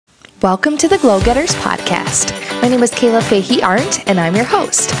Welcome to the Glow Getters podcast. My name is Kayla Fahey Arndt, and I'm your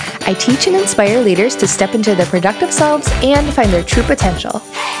host. I teach and inspire leaders to step into their productive selves and find their true potential.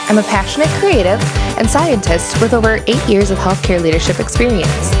 I'm a passionate creative and scientist with over 8 years of healthcare leadership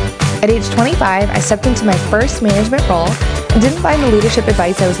experience. At age 25, I stepped into my first management role and didn't find the leadership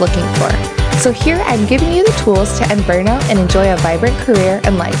advice I was looking for. So here I'm giving you the tools to end burnout and enjoy a vibrant career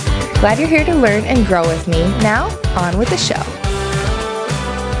and life. Glad you're here to learn and grow with me. Now, on with the show.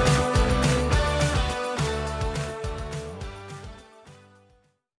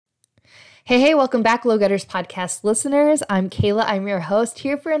 Hey, welcome back, Glow Getters podcast listeners. I'm Kayla. I'm your host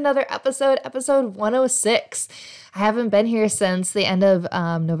here for another episode 106. I haven't been here since the end of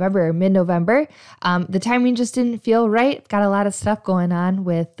mid-November. The timing just didn't feel right. Got a lot of stuff going on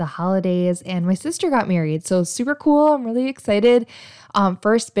with the holidays, and my sister got married, so super cool. I'm really excited.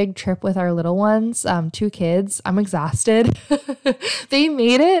 First big trip with our little ones, 2 kids. I'm exhausted. They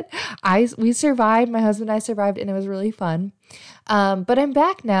made it. We survived. My husband and I survived, and it was really fun. But I'm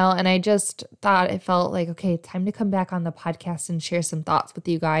back now, and I just thought it felt like, okay, time to come back on the podcast and share some thoughts with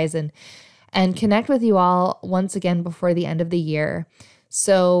you guys and connect with you all once again before the end of the year.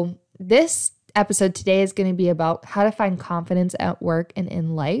 So this episode today is going to be about how to find confidence at work and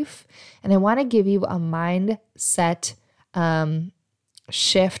in life. And I want to give you a mindset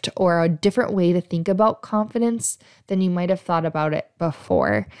shift or a different way to think about confidence than you might have thought about it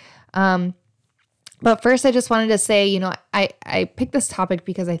before. But first, I just wanted to say, I picked this topic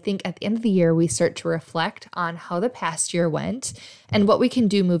because I think at the end of the year, we start to reflect on how the past year went and what we can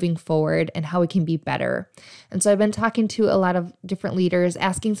do moving forward and how we can be better. And so I've been talking to a lot of different leaders,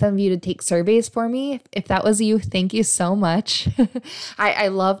 asking some of you to take surveys for me. If that was you, thank you so much. I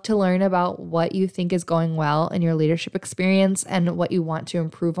love to learn about what you think is going well in your leadership experience and what you want to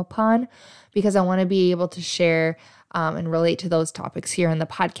improve upon, because I want to be able to share and relate to those topics here on the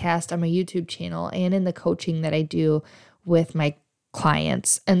podcast, on my YouTube channel, and in the coaching that I do with my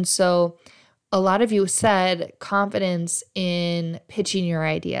clients. And so a lot of you said confidence in pitching your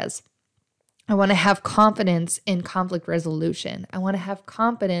ideas. I want to have confidence in conflict resolution. I want to have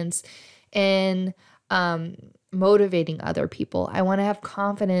confidence in motivating other people. I want to have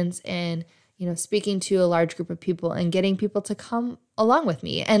confidence in speaking to a large group of people and getting people to come along with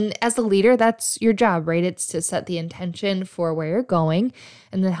me. And as a leader, that's your job, right? It's to set the intention for where you're going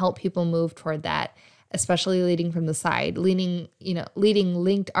and then help people move toward that, especially leading from the side, leading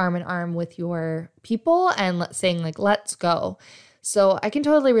linked arm in arm with your people and saying like, let's go. So I can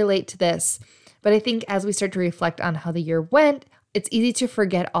totally relate to this. But I think as we start to reflect on how the year went, it's easy to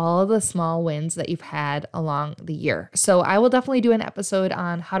forget all of the small wins that you've had along the year. So I will definitely do an episode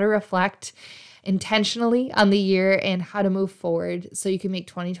on how to reflect intentionally on the year and how to move forward so you can make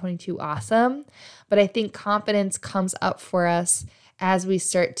 2022 awesome. But I think confidence comes up for us as we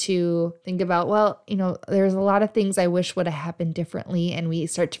start to think about, there's a lot of things I wish would have happened differently, and we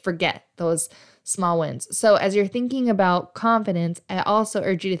start to forget those small wins. So as you're thinking about confidence, I also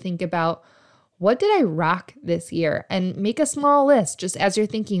urge you to think about, what did I rock this year? And make a small list just as you're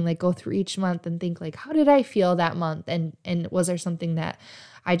thinking, like go through each month and think like, how did I feel that month? And was there something that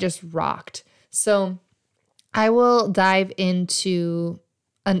I just rocked? So I will dive into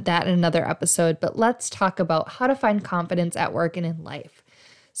that in another episode, but let's talk about how to find confidence at work and in life.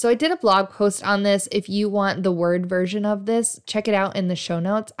 So I did a blog post on this. If you want the Word version of this, check it out in the show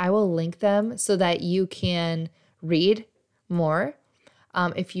notes. I will link them so that you can read more.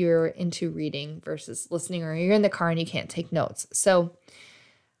 If you're into reading versus listening, or you're in the car and you can't take notes. So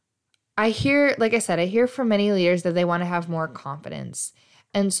I hear from many leaders that they want to have more confidence.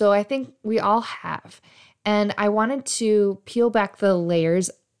 And so I think we all have. And I wanted to peel back the layers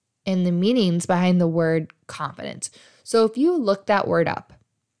and the meanings behind the word confidence. So if you look that word up,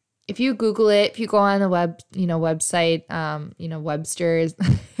 if you Google it, if you go on the website, Webster's,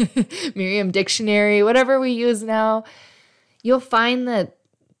 Merriam Dictionary, whatever we use now, you'll find that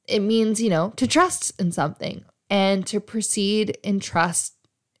it means, to trust in something and to proceed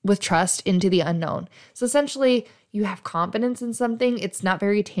with trust into the unknown. So essentially, you have confidence in something. It's not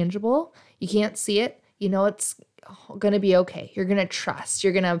very tangible. You can't see it. It's going to be okay. You're going to trust.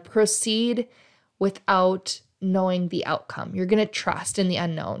 You're going to proceed without knowing the outcome. You're going to trust in the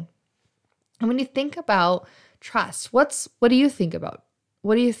unknown. And when you think about trust, what do you think about?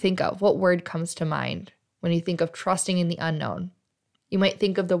 What do you think of? What word comes to mind when you think of trusting in the unknown? You might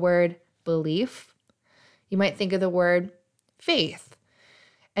think of the word belief. You might think of the word faith.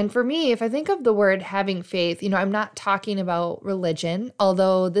 And for me, if I think of the word having faith, I'm not talking about religion,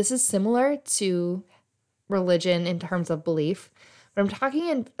 although this is similar to religion in terms of belief, but I'm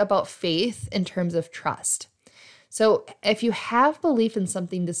talking about faith in terms of trust. So if you have belief in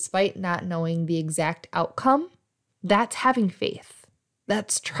something despite not knowing the exact outcome, that's having faith.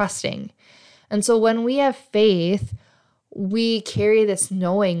 That's trusting. And so when we have faith, we carry this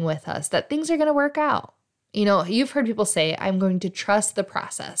knowing with us that things are going to work out. You know, you've heard people say, I'm going to trust the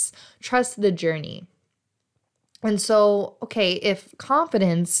process, trust the journey. And so, okay, if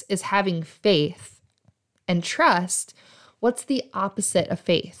confidence is having faith and trust, what's the opposite of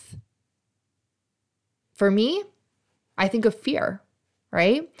faith? For me, I think of fear,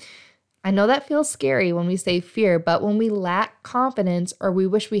 right? I know that feels scary when we say fear, but when we lack confidence or we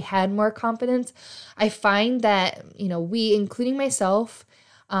wish we had more confidence, I find that, we, including myself,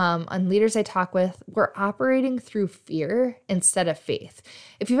 and leaders I talk with, we're operating through fear instead of faith.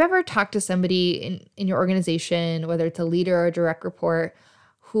 If you've ever talked to somebody in your organization, whether it's a leader or a direct report,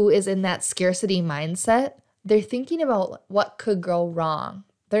 who is in that scarcity mindset, they're thinking about what could go wrong.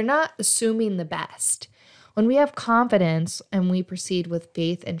 They're not assuming the best. When we have confidence and we proceed with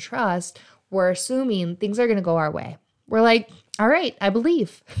faith and trust, we're assuming things are going to go our way. We're like, all right, I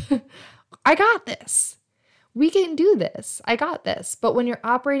believe. I got this. We can do this. I got this. But when you're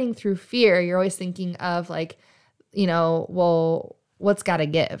operating through fear, you're always thinking of like, well, what's got to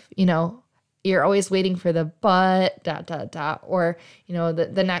give? You're always waiting for the but ... or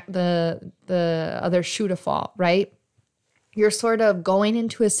the other shoe to fall, right? You're sort of going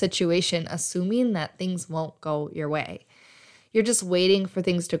into a situation assuming that things won't go your way. You're just waiting for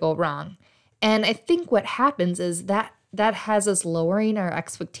things to go wrong. And I think what happens is that has us lowering our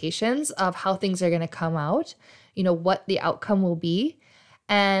expectations of how things are going to come out, what the outcome will be.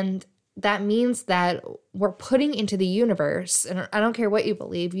 And that means that we're putting into the universe, and I don't care what you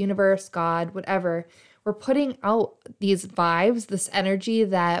believe, universe, God, whatever, we're putting out these vibes, this energy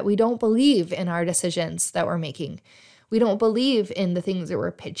that we don't believe in our decisions that we're making. We don't believe in the things that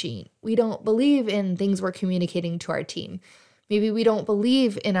we're pitching. We don't believe in things we're communicating to our team. Maybe we don't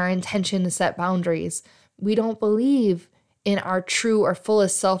believe in our intention to set boundaries. We don't believe in our true or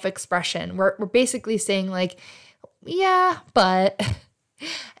fullest self-expression. We're basically saying like, yeah, but.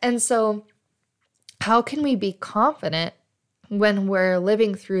 And so how can we be confident when we're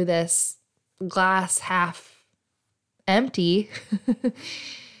living through this glass half empty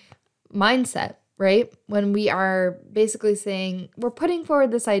mindset? Right? When we are basically saying, we're putting forward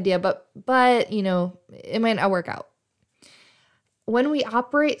this idea, but it might not work out. When we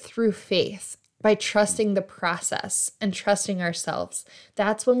operate through faith by trusting the process and trusting ourselves,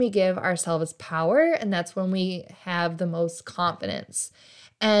 that's when we give ourselves power, and that's when we have the most confidence.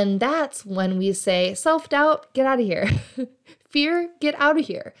 And that's when we say, self-doubt, get out of here. Fear, get out of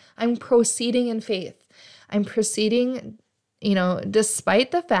here. I'm proceeding in faith. I'm proceeding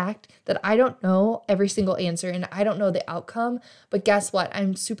despite the fact that I don't know every single answer and I don't know the outcome, but guess what?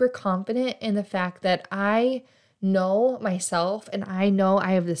 I'm super confident in the fact that I know myself and I know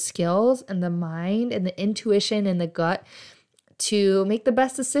I have the skills and the mind and the intuition and the gut to make the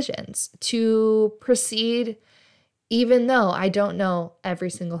best decisions, to proceed even though I don't know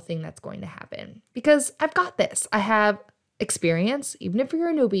every single thing that's going to happen, because I've got this. I have experience. Even if you're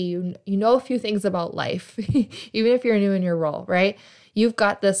a newbie, you know a few things about life, even if you're new in your role, right? You've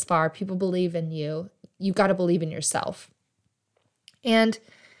got this far. People believe in you. You've got to believe in yourself. And,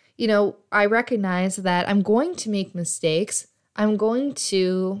 I recognize that I'm going to make mistakes. I'm going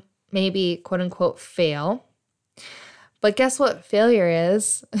to maybe quote unquote fail. But guess what failure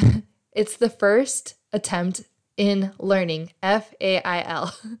is? It's the first attempt in learning,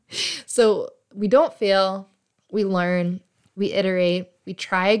 FAIL. So we don't fail, we learn, we iterate, we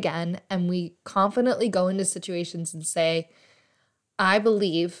try again, and we confidently go into situations and say, I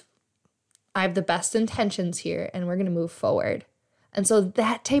believe I have the best intentions here and we're going to move forward. And so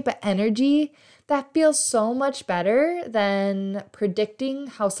that type of energy, that feels so much better than predicting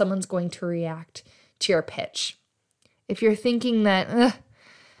how someone's going to react to your pitch. If you're thinking that,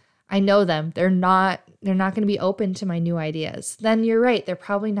 I know them, they're not going to be open to my new ideas, then you're right. They're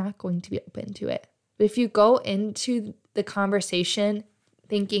probably not going to be open to it. But if you go into the conversation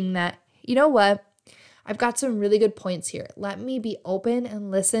thinking that, you know what, I've got some really good points here. Let me be open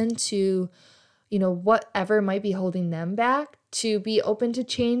and listen to, whatever might be holding them back, to be open to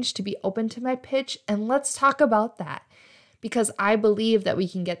change, to be open to my pitch. And let's talk about that, because I believe that we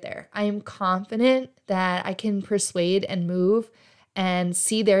can get there. I am confident that I can persuade and move and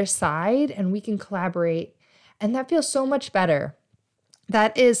see their side, and we can collaborate. And that feels so much better.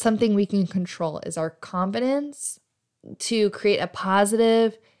 That is something we can control, is our confidence to create a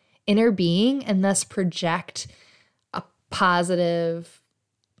positive inner being and thus project a positive,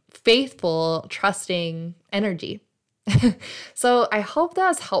 faithful, trusting energy. So I hope that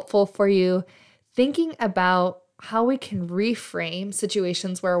was helpful for you thinking about how we can reframe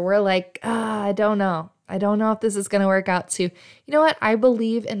situations where we're like, I don't know. I don't know if this is going to work out to, you know what? I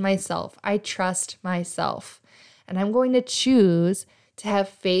believe in myself. I trust myself. And I'm going to choose to have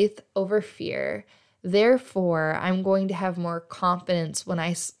faith over fear. Therefore, I'm going to have more confidence when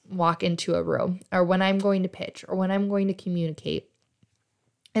I walk into a room, or when I'm going to pitch, or when I'm going to communicate.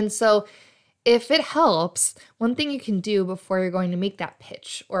 And so if it helps, one thing you can do before you're going to make that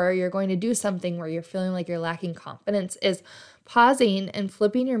pitch, or you're going to do something where you're feeling like you're lacking confidence, is pausing and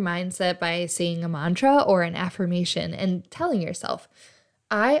flipping your mindset by saying a mantra or an affirmation and telling yourself,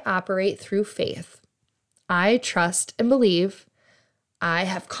 I operate through faith. I trust and believe. I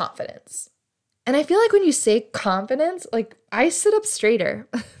have confidence. And I feel like when you say confidence, like I sit up straighter.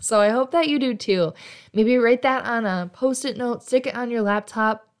 So I hope that you do too. Maybe write that on a Post-it note, stick it on your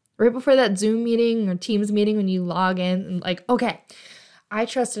laptop right before that Zoom meeting or Teams meeting when you log in, and like, okay, I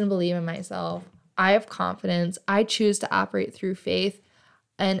trust and believe in myself. I have confidence. I choose to operate through faith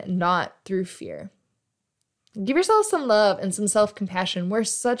and not through fear. Give yourself some love and some self-compassion. We're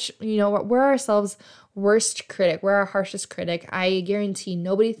we're ourselves' worst critic. We're our harshest critic. I guarantee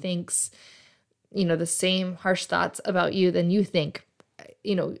nobody thinks, the same harsh thoughts about you than you think.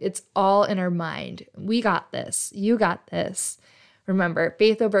 It's all in our mind. We got this. You got this. Remember,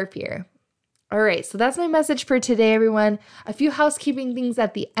 faith over fear. All right, so that's my message for today, everyone. A few housekeeping things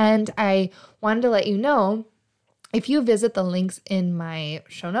at the end. I wanted to let you know, if you visit the links in my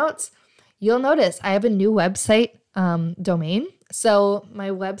show notes, you'll notice I have a new website domain. So my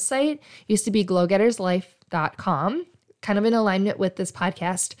website used to be glowgetterslife.com, kind of in alignment with this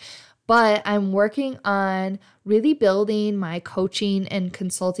podcast. But I'm working on really building my coaching and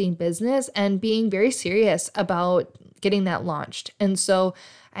consulting business and being very serious about getting that launched. And so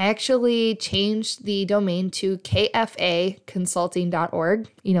I actually changed the domain to kfaconsulting.org,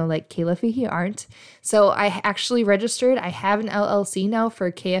 like Kayla Fahey Arndt. So I actually registered. I have an LLC now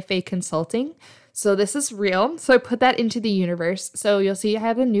for KFA Consulting. So this is real. So I put that into the universe. So you'll see I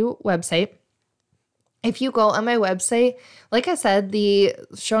have a new website. If you go on my website, like I said, the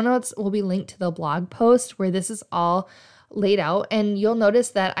show notes will be linked to the blog post where this is all laid out. And you'll notice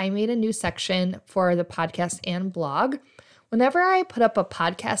that I made a new section for the podcast and blog. Whenever I put up a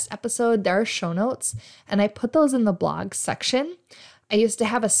podcast episode, there are show notes, and I put those in the blog section. I used to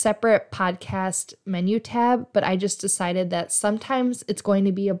have a separate podcast menu tab, but I just decided that sometimes it's going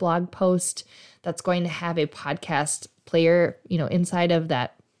to be a blog post that's going to have a podcast player, inside of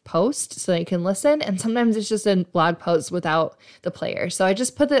that post so that you can listen. And sometimes it's just a blog post without the player. So I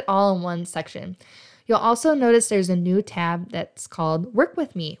just put it all in one section. You'll also notice there's a new tab that's called Work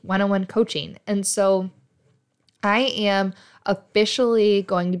With Me, one-on-one coaching. And so I am officially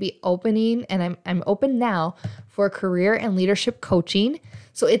going to be opening, and I'm open now for career and leadership coaching.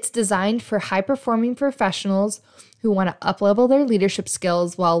 So it's designed for high-performing professionals who want to up-level their leadership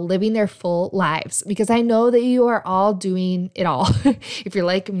skills while living their full lives. Because I know that you are all doing it all. If you're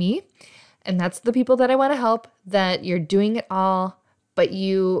like me, and that's the people that I want to help, that you're doing it all, but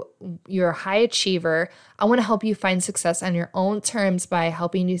you're a high achiever. I want to help you find success on your own terms by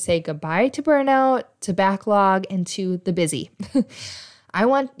helping you say goodbye to burnout, to backlog, and to the busy. I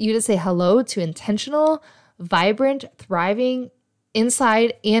want you to say hello to intentional, vibrant, thriving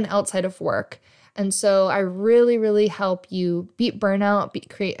inside and outside of work. And so I really, really help you beat burnout,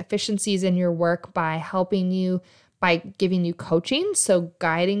 create efficiencies in your work by helping you, by giving you coaching, so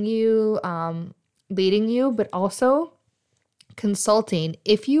guiding you, leading you, but also consulting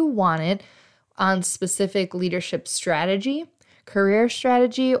if you want it on specific leadership strategy, career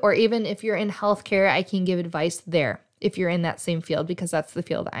strategy, or even if you're in healthcare, I can give advice there if you're in that same field, because that's the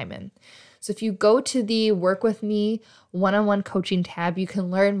field I'm in. So if you go to the Work With Me one-on-one coaching tab, you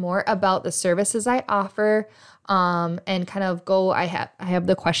can learn more about the services I offer, and kind of go, I have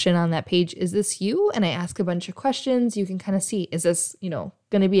the question on that page, is this you? And I ask a bunch of questions. You can kind of see, is this, going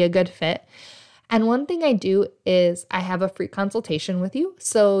to be a good fit? And one thing I do is I have a free consultation with you.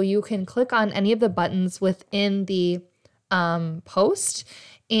 So you can click on any of the buttons within the post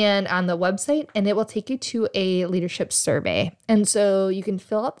and on the website, and it will take you to a leadership survey. And so you can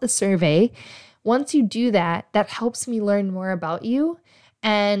fill out the survey. Once you do that, that helps me learn more about you.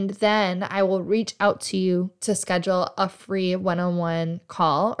 And then I will reach out to you to schedule a free one-on-one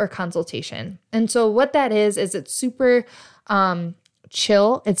call or consultation. And so what that is it's super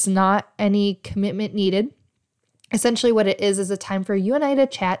chill. It's not any commitment needed. Essentially what it is a time for you and I to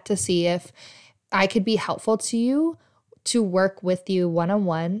chat to see if I could be helpful to you, to work with you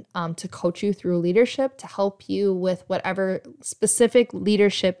one-on-one, to coach you through leadership, to help you with whatever specific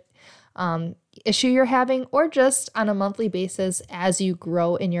leadership issue you're having, or just on a monthly basis as you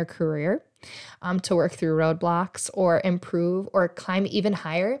grow in your career. to work through roadblocks or improve or climb even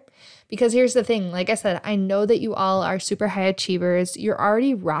higher. Because here's the thing, like I said, I know that you all are super high achievers. You're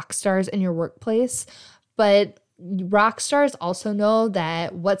already rock stars in your workplace, but rock stars also know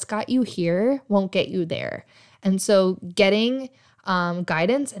that what's got you here won't get you there. And so getting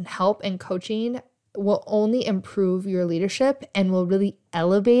guidance and help and coaching will only improve your leadership and will really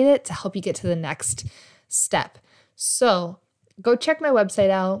elevate it to help you get to the next step. So go check my website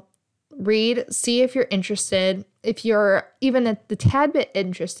out, read, see if you're interested. If you're even a tad bit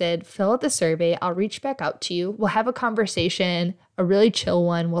interested, fill out the survey. I'll reach back out to you. We'll have a conversation, a really chill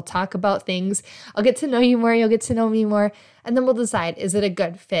one. We'll talk about things. I'll get to know you more. You'll get to know me more. And then we'll decide, is it a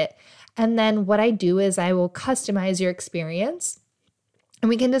good fit? And then what I do is I will customize your experience. And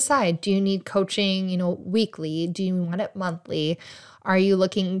we can decide, do you need coaching, weekly? Do you want it monthly? Are you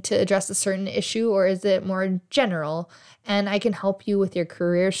looking to address a certain issue, or is it more general? And I can help you with your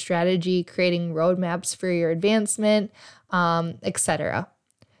career strategy, creating roadmaps for your advancement, etc.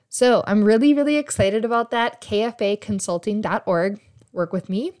 So I'm really, really excited about that. kfaconsulting.org, work with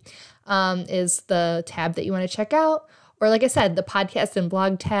me, is the tab that you want to check out. Or like I said, the podcast and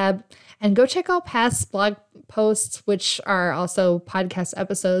blog tab. And go check out past blog posts, which are also podcast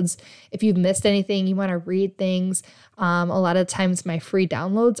episodes. If you've missed anything, you want to read things. A lot of times my free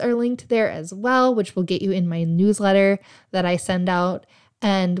downloads are linked there as well, which will get you in my newsletter that I send out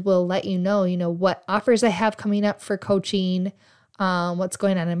and will let you know, what offers I have coming up for coaching, what's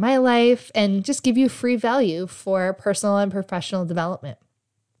going on in my life, and just give you free value for personal and professional development.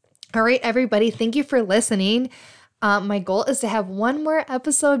 All right, everybody, thank you for listening. My goal is to have one more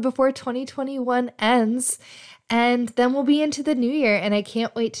episode before 2021 ends, and then we'll be into the new year. And I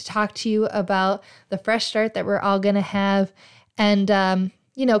can't wait to talk to you about the fresh start that we're all going to have and,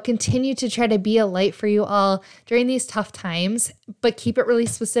 continue to try to be a light for you all during these tough times, but keep it really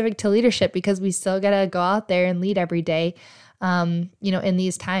specific to leadership because we still got to go out there and lead every day, in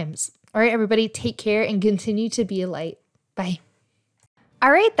these times. All right, everybody, take care and continue to be a light. Bye. All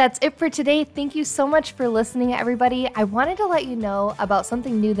right, that's it for today. Thank you so much for listening, everybody. I wanted to let you know about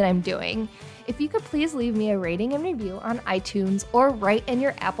something new that I'm doing. If you could please leave me a rating and review on iTunes or write in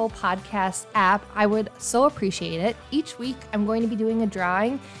your Apple Podcast app, I would so appreciate it. Each week, I'm going to be doing a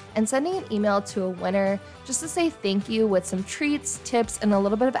drawing and sending an email to a winner just to say thank you with some treats, tips, and a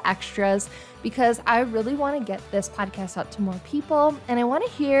little bit of extras because I really want to get this podcast out to more people and I want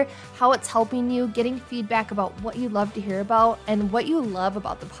to hear how it's helping you, getting feedback about what you love to hear about and what you love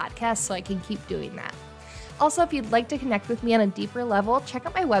about the podcast so I can keep doing that. Also, if you'd like to connect with me on a deeper level, check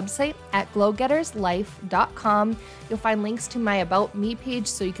out my website at glowgetterslife.com. You'll find links to my About Me page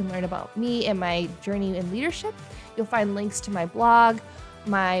so you can learn about me and my journey in leadership. You'll find links to my blog,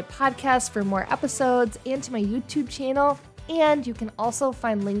 my podcast for more episodes, and to my YouTube channel. And you can also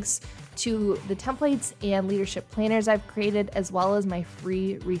find links to the templates and leadership planners I've created, as well as my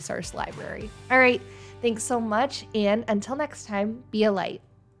free resource library. All right, thanks so much. And until next time, be a light.